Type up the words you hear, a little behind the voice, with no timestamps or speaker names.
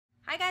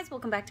Hi guys,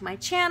 welcome back to my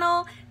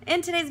channel.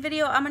 In today's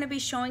video, I'm going to be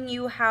showing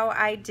you how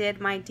I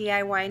did my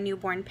DIY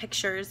newborn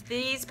pictures.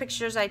 These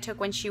pictures I took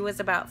when she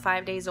was about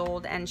 5 days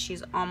old and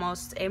she's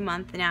almost a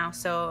month now.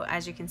 So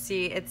as you can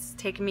see, it's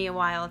taken me a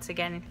while to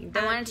get anything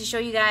done. I wanted to show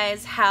you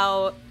guys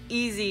how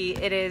easy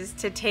it is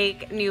to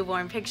take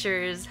newborn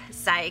pictures.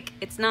 Psych.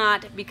 It's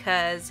not,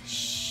 because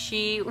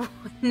she would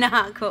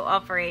not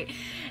cooperate.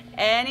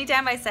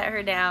 Anytime I set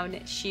her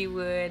down, she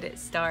would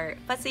start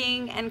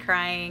fussing and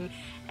crying.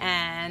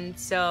 And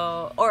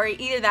so, or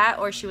either that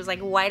or she was like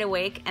wide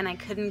awake and I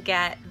couldn't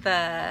get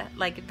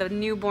the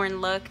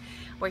newborn look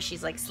where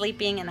she's like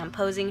sleeping and I'm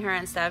posing her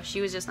and stuff.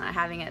 She was just not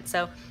having it.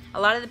 So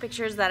a lot of the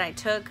pictures that I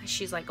took,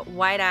 she's like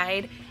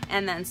wide-eyed,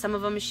 and then some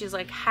of them she's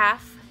like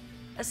half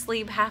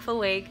asleep, half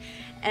awake,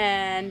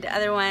 and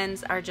other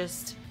ones are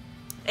just,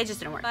 it just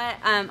didn't work. But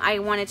I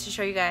wanted to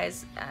show you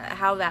guys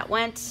how that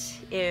went.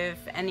 If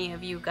any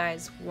of you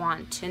guys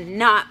want to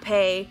not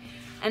pay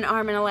an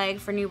arm and a leg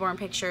for newborn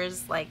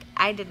pictures like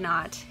I did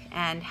not,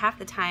 and half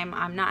the time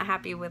I'm not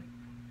happy with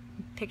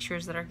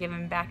pictures that are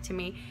given back to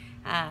me,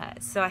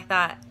 so I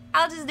thought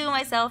I'll just do it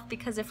myself,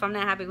 because if I'm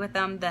not happy with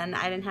them, then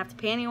I didn't have to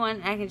pay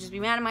anyone. I can just be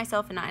mad at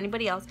myself and not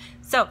anybody else.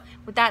 So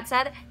with that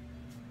said,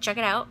 check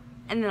it out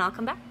and then I'll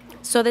come back.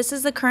 So this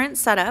is the current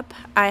setup.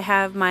 I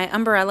have my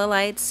umbrella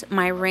lights,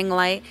 my ring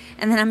light,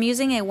 and then I'm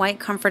using a white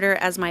comforter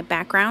as my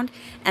background.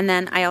 And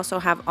then I also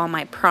have all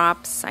my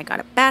props. I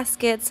got a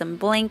basket, some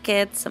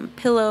blankets, some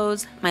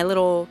pillows, my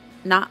little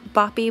not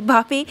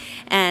boppy,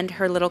 and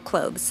her little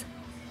clothes.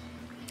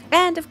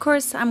 And of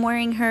course, I'm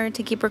wearing her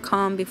to keep her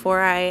calm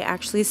before I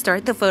actually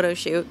start the photo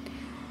shoot.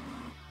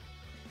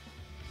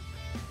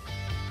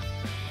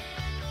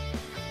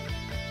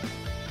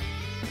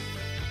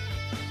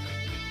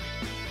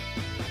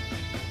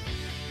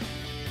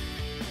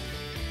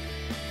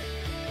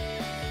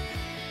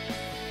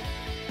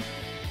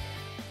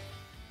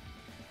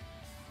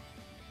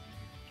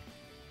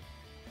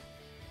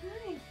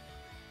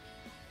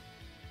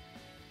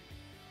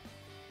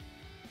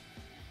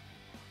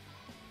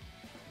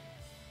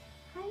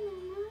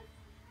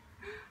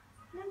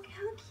 Look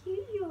how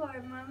cute you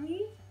are,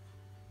 Mommy.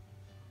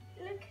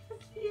 Look how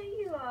cute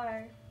you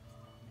are.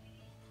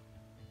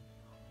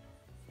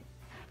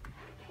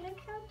 Look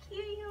how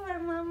cute you are,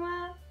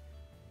 Mama.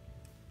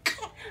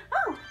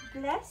 Oh,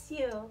 bless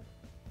you.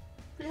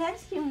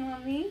 Bless you,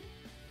 Mommy.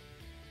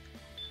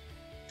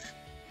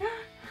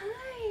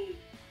 Hi.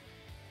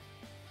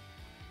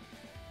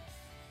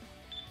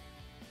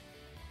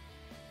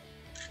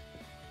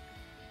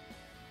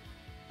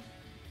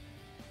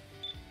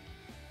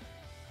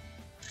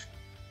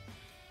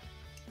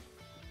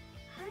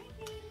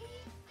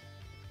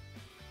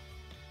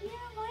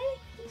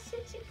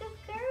 Such a good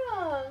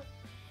girl.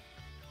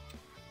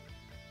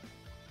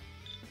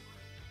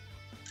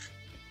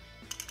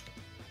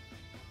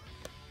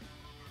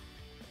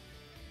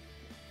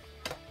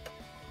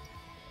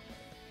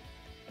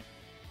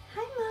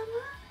 Hi,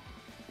 Mama.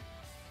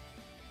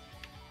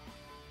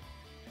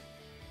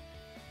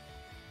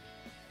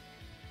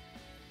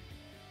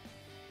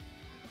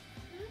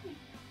 Hi.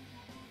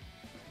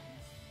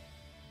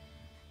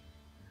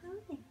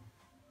 Hi.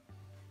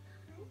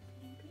 Hi,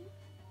 baby.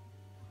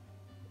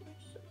 You're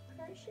so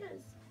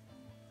precious.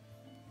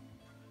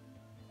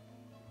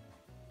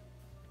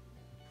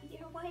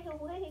 You're wide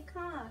awake,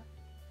 huh?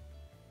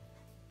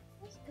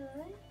 That's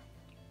good.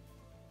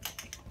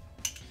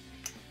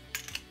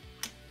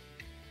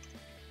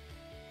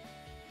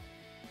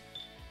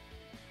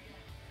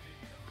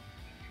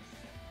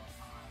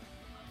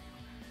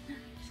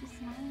 She's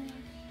smiling.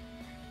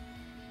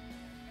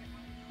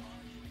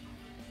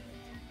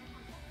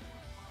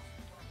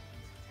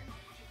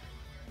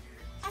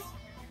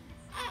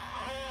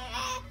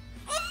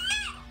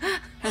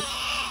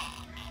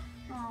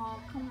 Oh,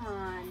 come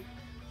on.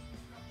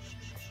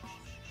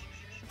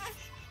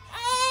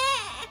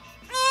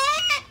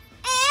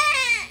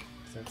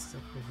 Is that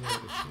stuff for her?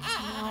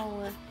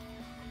 No.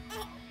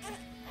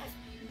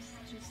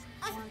 She just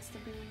wants to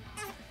be.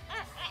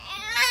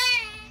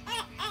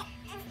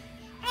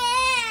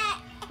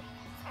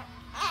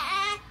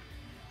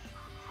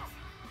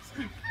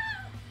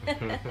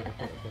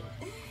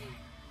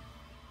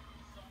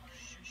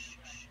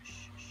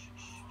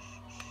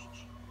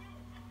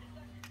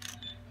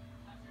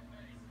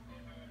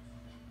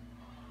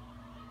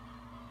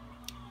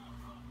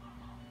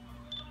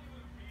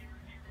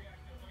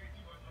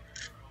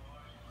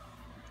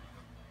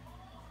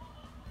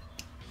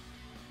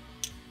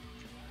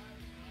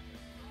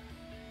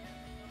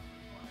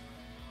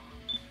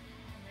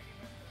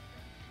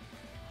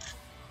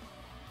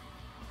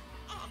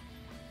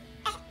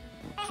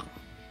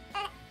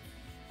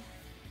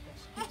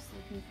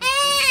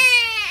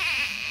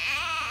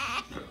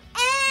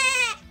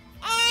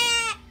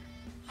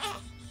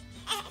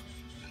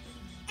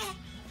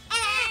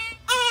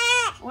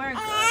 We're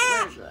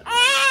good.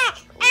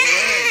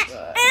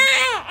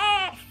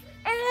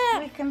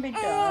 We can be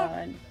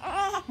done.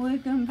 We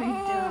can be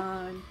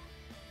done.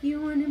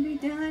 You want to be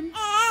done?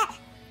 Oh,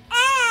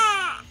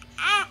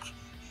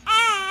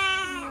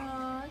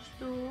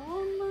 so,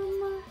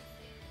 Mama.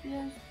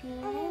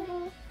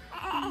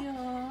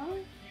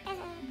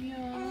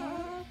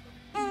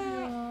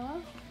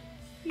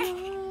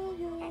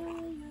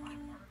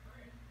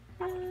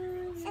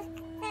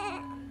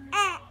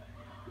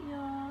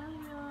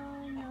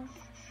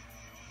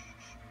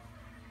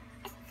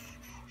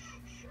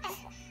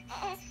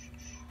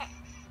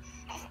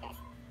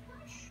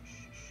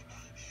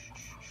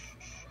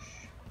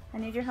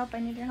 need your help. I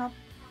need your help.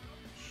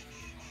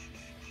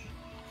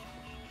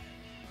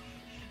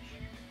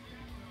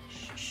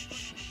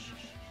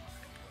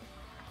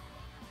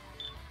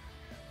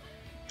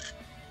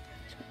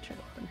 Try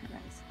to open her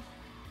eyes.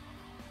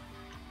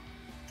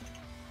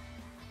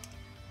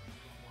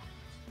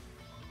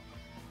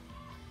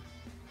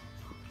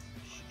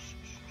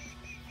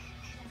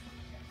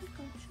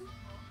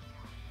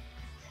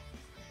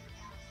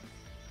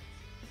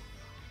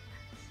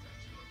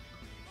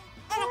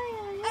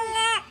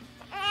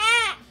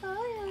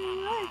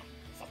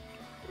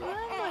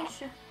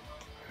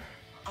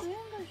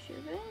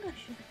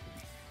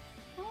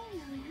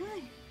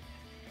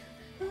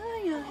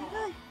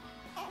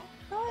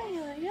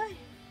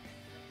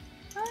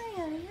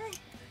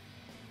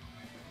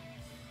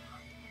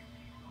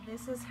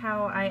 This is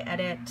how I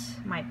edit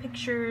my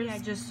pictures. I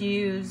just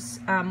use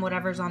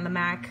whatever's on the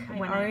Mac. I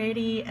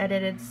already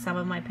edited some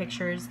of my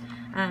pictures,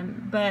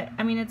 but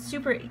I mean, it's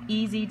super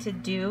easy to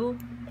do.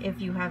 If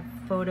you have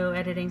photo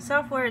editing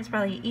software, it's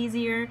probably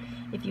easier.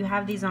 If you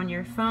have these on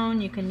your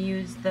phone, you can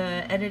use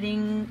the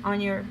editing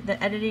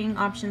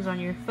options on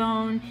your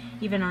phone,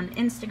 even on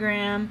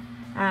Instagram,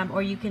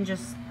 or you can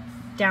just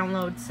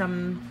download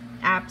some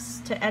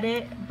apps to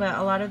edit. But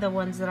a lot of the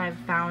ones that I've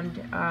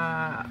found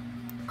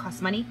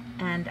cost money,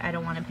 and I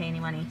don't want to pay any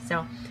money.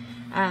 So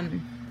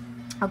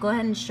I'll go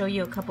ahead and show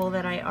you a couple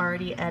that I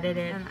already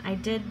edited. And I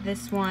did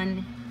this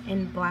one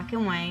in black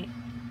and white.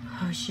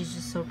 Oh, she's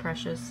just so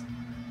precious.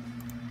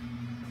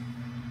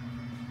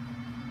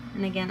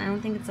 And again, I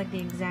don't think it's like the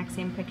exact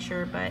same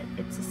picture, but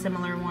it's a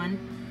similar one.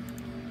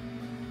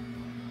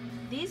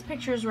 These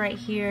pictures right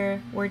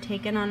here were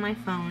taken on my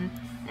phone,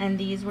 and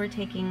these were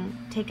taken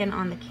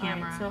on the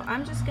camera. Right, so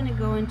I'm just gonna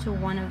go into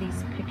one of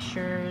these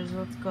pictures.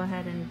 Let's go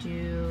ahead and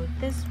do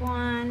this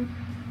one.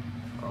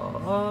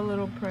 Oh,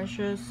 little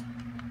precious.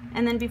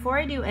 And then before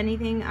I do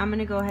anything, I'm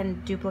gonna go ahead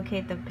and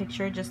duplicate the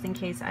picture just in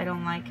case I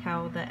don't like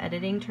how the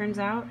editing turns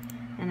out.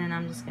 And then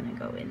I'm just gonna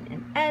go in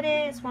and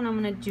edit. This one I'm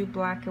gonna do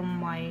black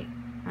and white.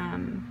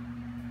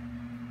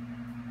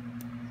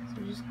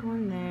 So just go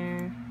in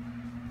there,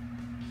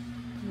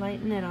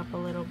 lighten it up a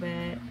little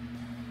bit.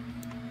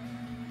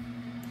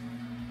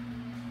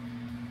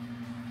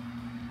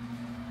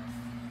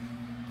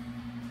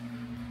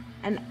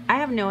 And I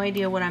have no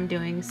idea what I'm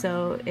doing,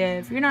 so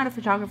if you're not a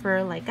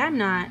photographer like I'm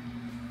not,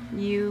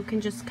 you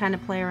can just kind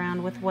of play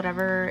around with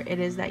whatever it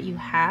is that you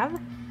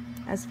have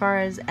as far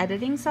as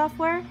editing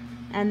software,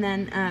 and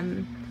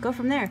then go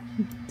from there.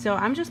 So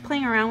I'm just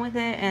playing around with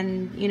it,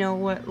 and you know,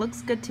 what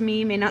looks good to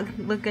me may not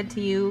look good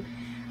to you,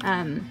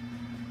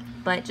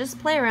 but just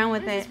play around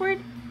with it. This word,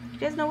 you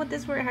guys know what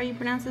this word, how you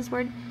pronounce this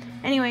word?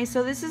 Anyway,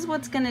 so this is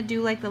what's gonna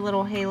do like the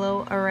little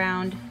halo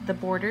around the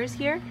borders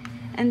here.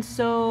 And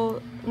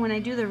so when I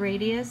do the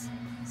radius,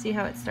 see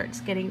how it starts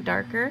getting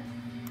darker,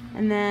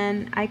 and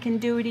then I can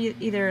do it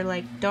either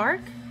like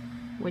dark,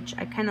 which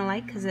I kind of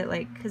like because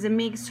it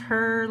makes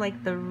her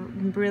like the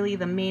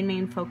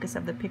main focus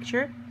of the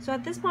picture. So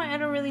at this point, I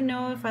don't really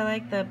know if I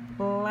like the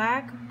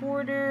black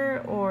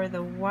border or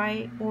the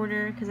white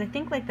border, because I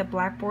think like the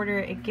black border,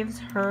 it gives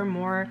her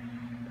more,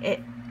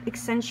 it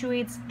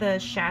accentuates the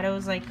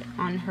shadows like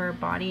on her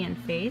body and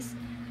face.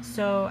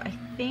 So I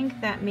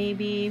think that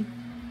maybe,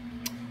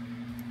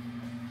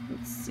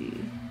 let's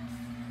see,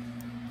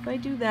 if I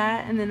do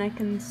that, and then I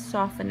can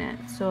soften it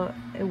so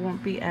it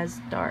won't be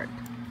as dark.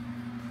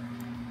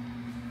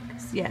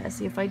 Yeah,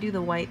 see, if I do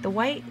the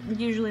white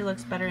usually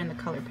looks better in the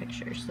color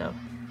picture, so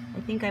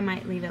I think I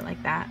might leave it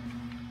like that.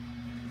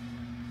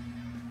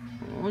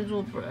 Oh,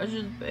 little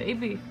precious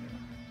baby.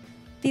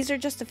 These are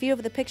just a few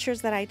of the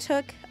pictures that I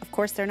took. Of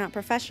course, they're not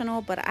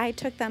professional, but I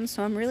took them,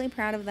 so I'm really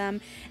proud of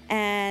them,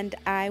 and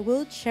I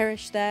will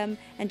cherish them.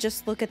 And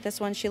just look at this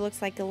one. She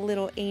looks like a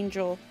little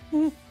angel.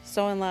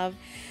 So in love.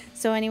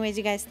 So anyways,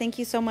 you guys, thank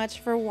you so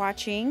much for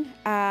watching.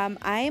 I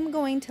am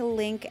going to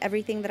link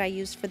everything that I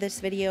used for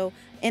this video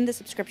in the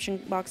description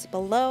box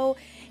below.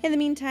 In the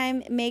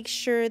meantime, make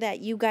sure that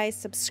you guys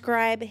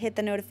subscribe, hit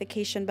the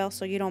notification bell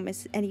so you don't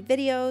miss any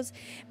videos.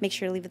 Make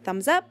sure to leave a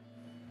thumbs up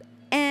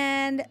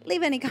and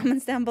leave any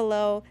comments down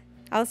below.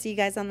 I'll see you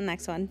guys on the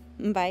next one.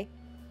 Bye.